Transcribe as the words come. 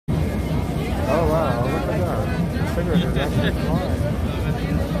refrigerator. That's fine.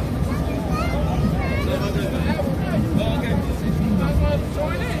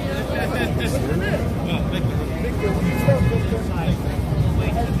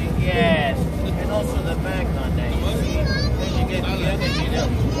 Yes, and also the back on that. You see, then you get the energy there.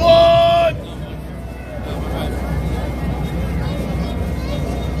 What?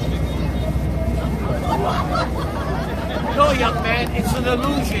 No, young man, it's an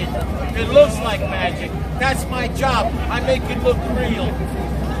illusion. It looks like magic. That's my job. I make it look real.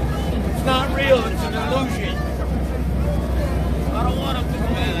 It's not real, it's an illusion. I don't want to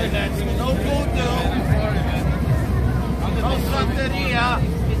believe that. No voodoo. No santeria.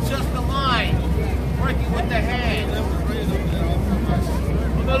 It's just a line. Working with the hand.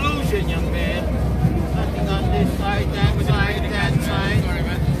 An illusion, young man. Nothing on this side, that side.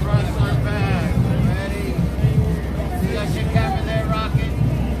 Front or back. Ready? You got your camera there rocking?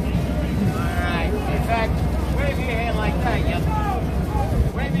 Alright. In fact, wave your hand like that, young man.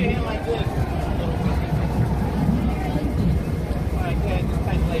 Wave your hand like this. Alright, good. Just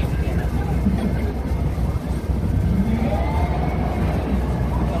kind of lazy there.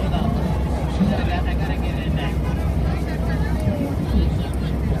 Hold on. I gotta get it in there.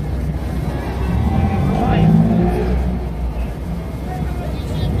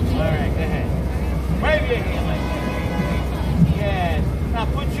 Alright, go ahead. Wave your hand like that. Yes. Now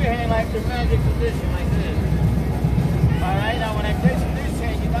put your hand like the magic position like this. Alright, now when I place this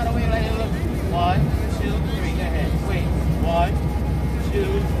hand, you gotta wait like it look. 1, 2, 3, go ahead. Wait. 1, 2,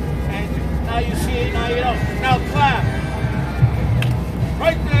 and now you see it, now you don't. Now clap.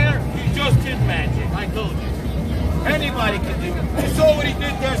 Right there, you just did magic. I told you. Anybody can do it. You saw what he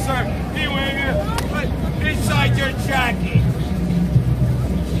did there, sir. He went inside your jacket.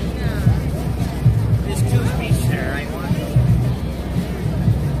 Excuse me, sir. I want to.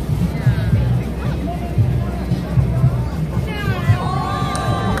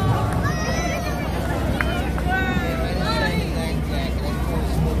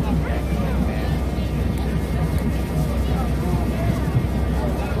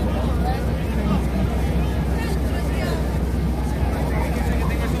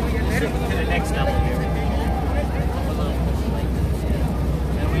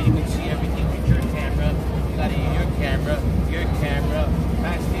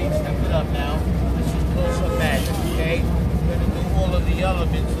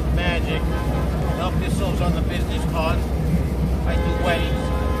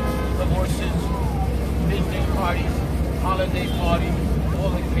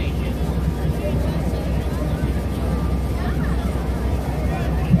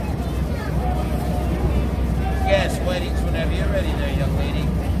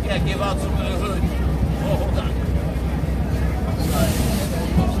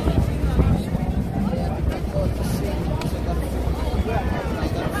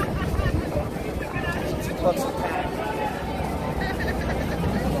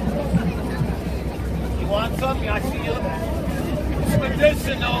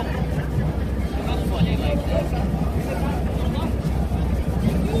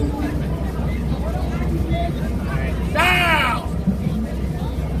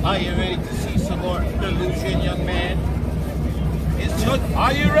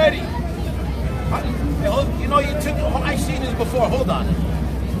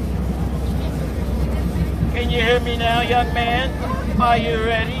 Are you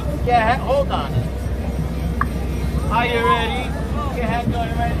ready? Yeah, hold on. Are you ready? Your hand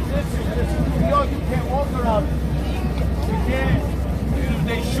going right. Listen. Yo, you can't walk around. You can't. If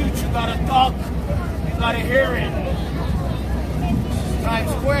they shoot, you gotta duck. You gotta hear it.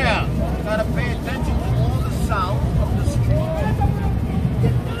 Times Square. You gotta pay attention to all the sound of the street.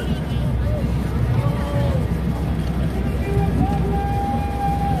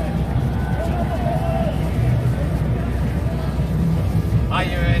 Are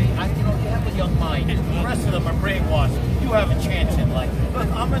you ready? You have a young mind. The rest of them are brainwashed. You have a chance in life. Look,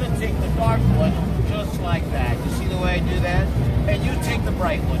 I'm going to take the dark one just like that. You see the way I do that? And you take the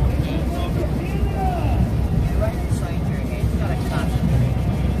bright one. Right inside your hand. You got to concentrate.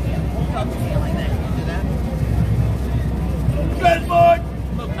 Yeah, hold up your hand like that. Can you do that? Good boy!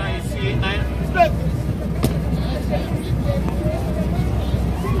 Look, now you see it. Now, look.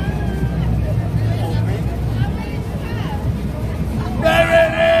 There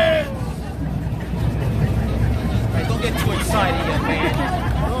it is! Right, don't get too excited yet, man.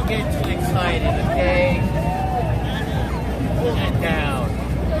 Don't get too excited, okay? Pull it down.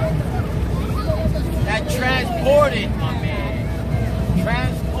 That transported, my man.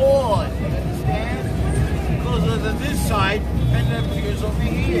 Transport. You understand? It goes over this side and it appears over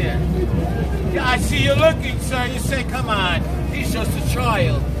here. Yeah, I see you looking, sir. You say, come on, he's just a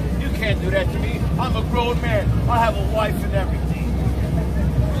child. You can't do that to me. I'm a grown man. I have a wife and everything.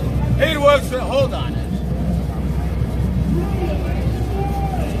 It works for, hold on.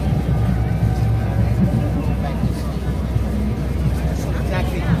 That's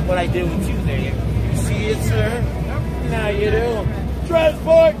exactly what I did with you there. You see it, sir? Now you do.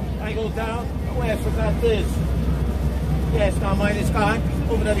 Transport! I go down. Oh, wait, I forgot this. Yes, now mine is gone.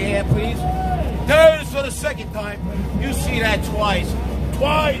 Over to the hand, please. There it is for the second time. You see that twice.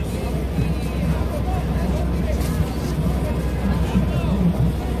 Twice!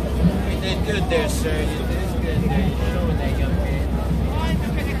 You did good there, sir. You did good there. You showed that young man.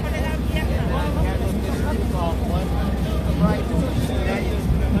 Right.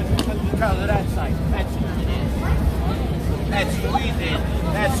 Color that side. That's what it is. That's what we did.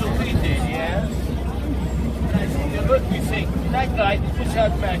 That's what we did, yeah? You look, you think, that guy just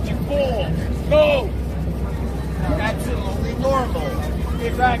had magic balls. No! That's absolutely normal.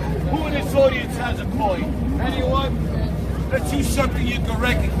 In fact, who in this audience has a coin? Anyone? Let's use something you can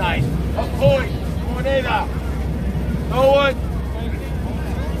recognize. A coin. Moneda. No one?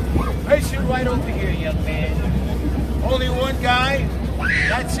 Place it right over here, young man. Only one guy?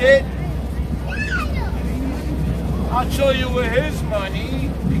 That's it? I'll show you with his money.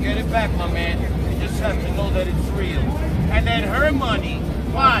 You get it back, my man. You just have to know that it's real. And then her money.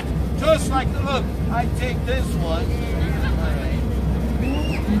 Watch. Just like, look, I take this one.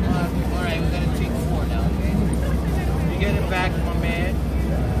 All right, we're going to take 4 now, okay? You get it back, my man.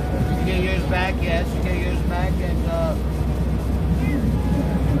 You get yours back, yes. You get yours back, and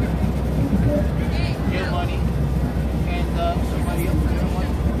your money. And somebody else your money.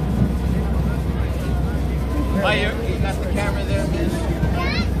 Oh, you got the camera there, miss?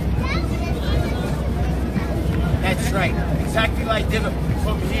 That's right. Exactly like did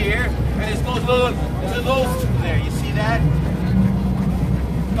from here. And it goes to those two there. You see that?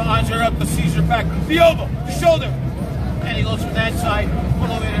 The arms are up, the C's are back. The elbow, the shoulder. And he goes from that side all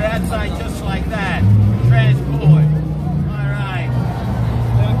the way to that side just like that. Transport. All right.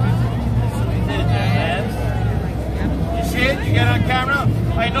 That's what we did there, yes? You see it? You get on camera?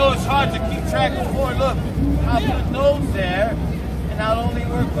 I know it's hard to keep track of 4. Look. I'll put those there, and I'll only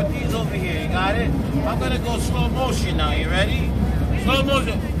work with these over here. You got it? I'm going to go slow motion now. You ready? Slow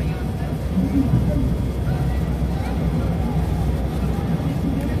motion.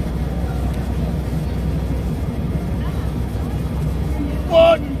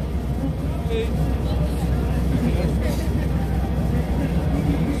 One.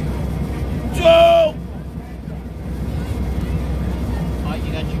 Two. Oh,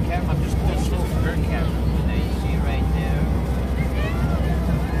 you got your camera? I'm just going slow for her camera.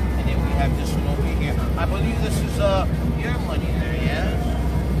 This one over here. I believe this is your money there, yes?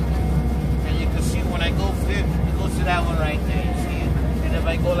 And you can see when I go there, it goes to that one right there, you see it? And if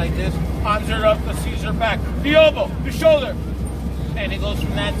I go like this, arms are up, the C's are back. The elbow, the shoulder. And it goes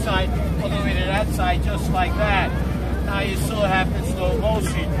from that side all the way to that side, just like that. Now you still have in slow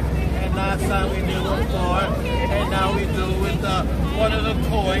motion. And last time we did with 4, and now we do with one of the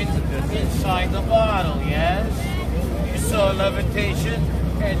coins inside the bottle, yes? You saw levitation.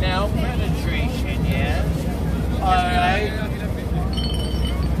 And now penetration, yes? Alright.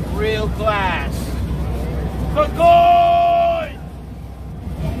 Real glass. The coin!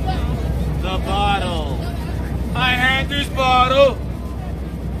 The bottle. I hand this bottle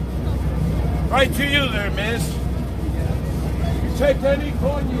right to you there, miss. You take any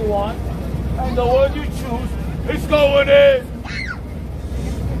coin you want, and the one you choose is going in.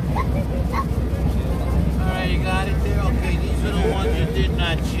 Alright, you got it there? Okay, these are the ones you did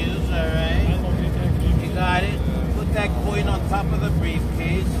not choose, alright? You got it? Put that coin on top of the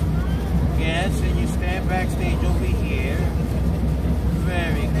briefcase. Yes, and you stand backstage over here.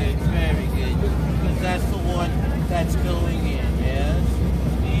 Very good, very good. Because that's the one that's going in, yes?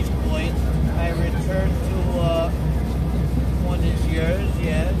 These coins, I return to, one is yours,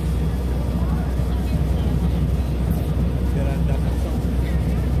 yes?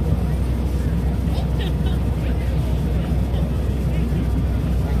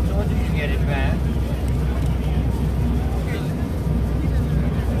 Get it back.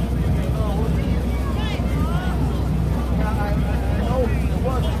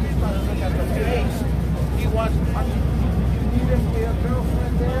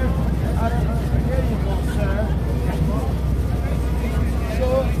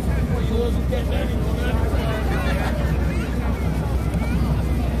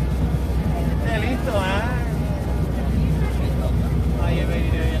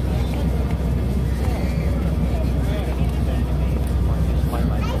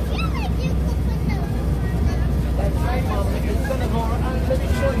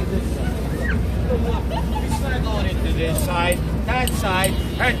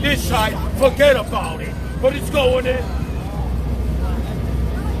 right, this side, forget about it. But it's going in.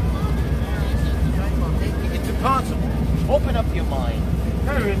 It's impossible. Open up your mind.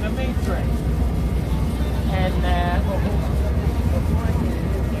 You're in the matrix. And before I get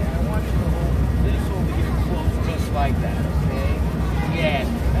in there, I want you to hold this over here close, just like that, okay? Yeah.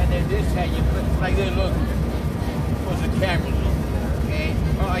 And then this hand, you put like this. Look, there's the cameras over there, okay?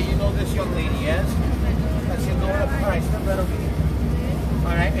 You know this young lady, yes? That's your daughter. All right, step right over here.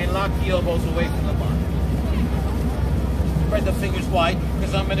 All right, and lock the elbows away from the body. Spread the fingers wide,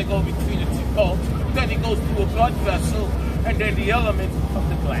 because I'm going to go between the two bolts. Then it goes through a blood vessel, and then the elements of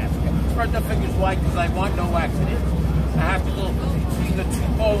the glass. Spread the fingers wide, because I want no accidents. I have to go between the two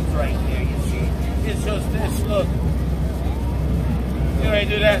bones right there, you see? It's just this, look. You ready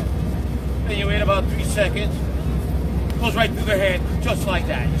to do that? Then you wait about 3 seconds. Goes right through the head, just like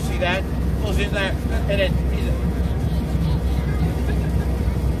that. You see that? Goes in there, and then...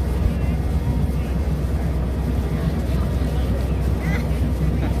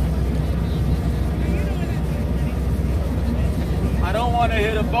 I don't want to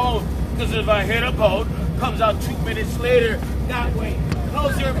hit a boat, because if I hit a boat, comes out 2 minutes later, that way.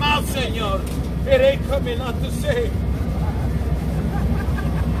 Close your mouth, senor. It ain't coming out to say.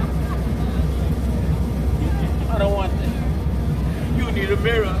 I don't want this. You need a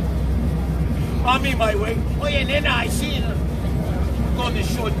mirror. I'm in my way. Oh yeah, then I see it. Go on the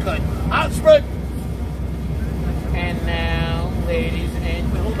shortcut. Outspread. And now, ladies and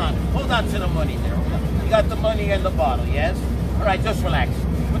hold on to the money there. Hold on. You got the money and the bottle, yes? All right, just relax.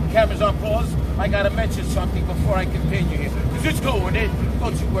 Put the cameras on pause. I gotta mention something before I continue here. Cause it's going in.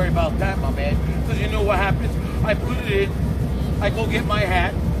 Don't you worry about that, my man. Cause you know what happens? I put it in. I go get my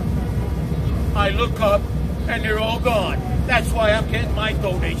hat. I look up, and they're all gone. That's why I'm getting my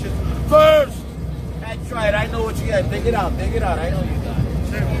donations first. That's right. I know what you got. Dig it out. Dig it out. I know you got it.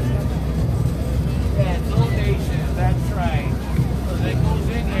 Yeah, donations. That's right. Because it goes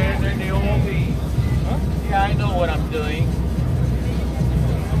in there, and then they all leave. Huh? Yeah, I know what I'm doing.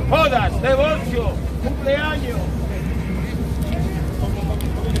 Jodas, divorcio, cumpleaños.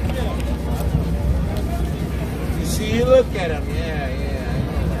 You see, you look at him. Yeah.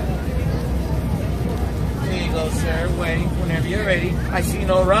 There you go, sir. Waiting whenever you're ready. I see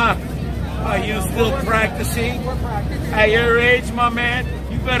no rock. Are you still practicing? At your age, my man,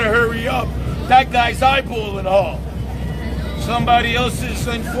 you better hurry up. That guy's eyeballing all. Somebody else's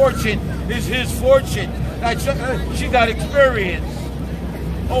unfortune is his fortune. She got experience.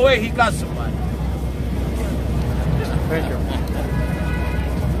 Oh, wait, he got some money. Pressure.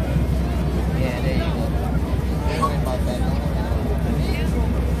 Yeah, there you go. Don't worry about that.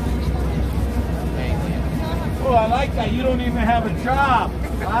 Oh, I like that. You don't even have a job.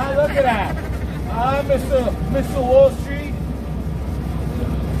 Look at that. Mr. Wall Street.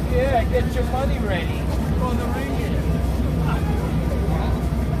 Yeah, get your money ready. Throw the ring in.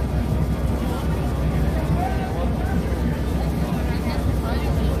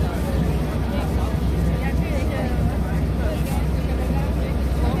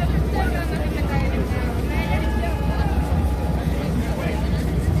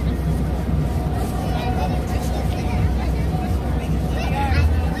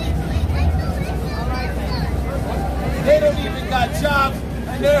 They don't even got jobs,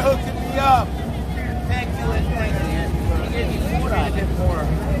 and they're hooking me up. Thank you and thank you. You gave me more. I did more.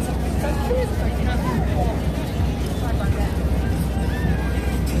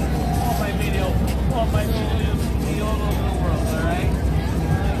 All my videos see all over the world, all right?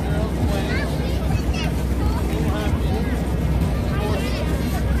 Girls, women, who have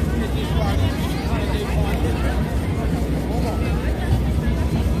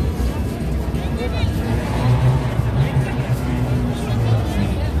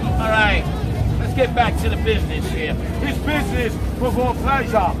all right, let's get back to the business here. It's business before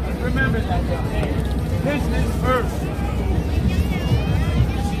pleasure. Remember that, man. Business first.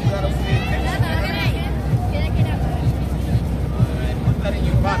 Put that in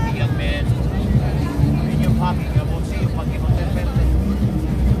your pocket, young man. In your pocket, your bolsillo, para que no te pente.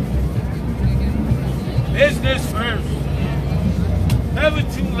 Business first. Never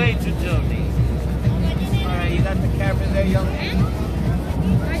too late to donate. All right, you got the camera there, young man.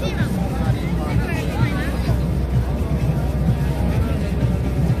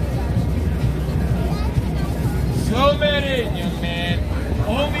 Show that in, young man.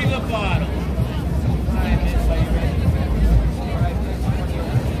 Hold me the bottle. All right, miss, are you ready? All right, miss,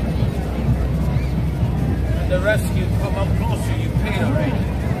 and the rest of you come up closer. You paid already.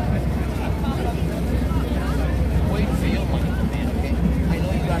 Wait for your money, man, okay? I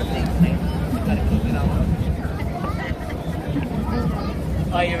know you got a big plan. You got to keep it out.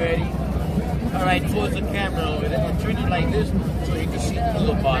 through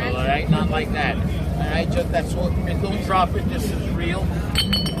the bottle, all right? Not like that. All right, just that's what, and don't drop it. This is real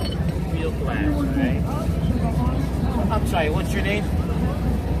glass, all right? I'm sorry, what's your name?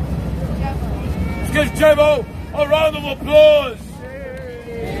 Let's give Jebo a round of applause.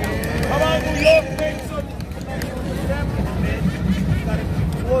 Come on, New York, make some.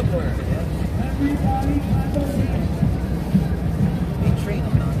 Train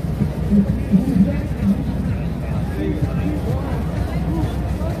them on.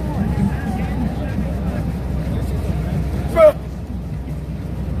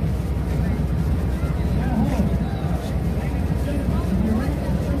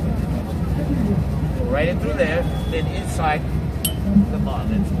 Right in through there, then inside the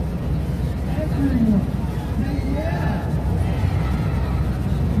bottle.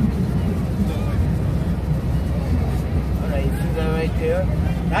 Alright, you see that right there?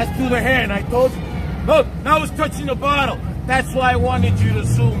 That's through the hand, I told you. Look, now it's touching the bottle. That's why I wanted you to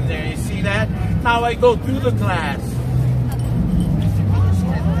zoom there. You see that? Now I go through the glass.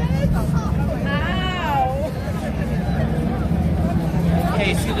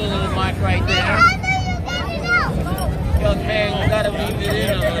 Okay, see the little mark right there? Young man, you gotta leave it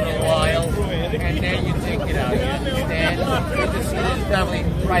in a little while, and then you take it out. You understand? You can see this definitely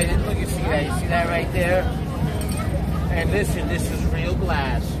right in. Look, you see that? You see that right there? And listen, this is real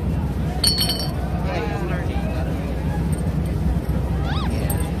glass. Yeah, he's learning.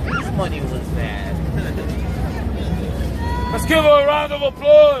 Yeah, whose money was that? Let's give her a round of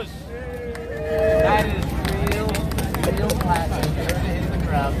applause. That is real glass.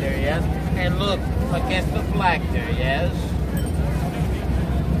 Out there, yes, and look against the black there, yes.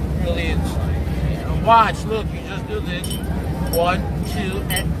 Really, it's watch. Look, you just do this. 1, 2,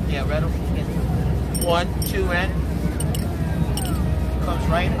 and yeah, right over. 1, 2, and comes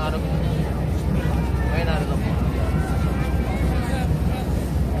right out of the bottle.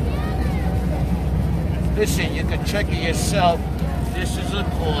 Listen, you can check it yourself. This is a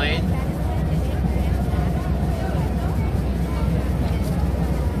coin.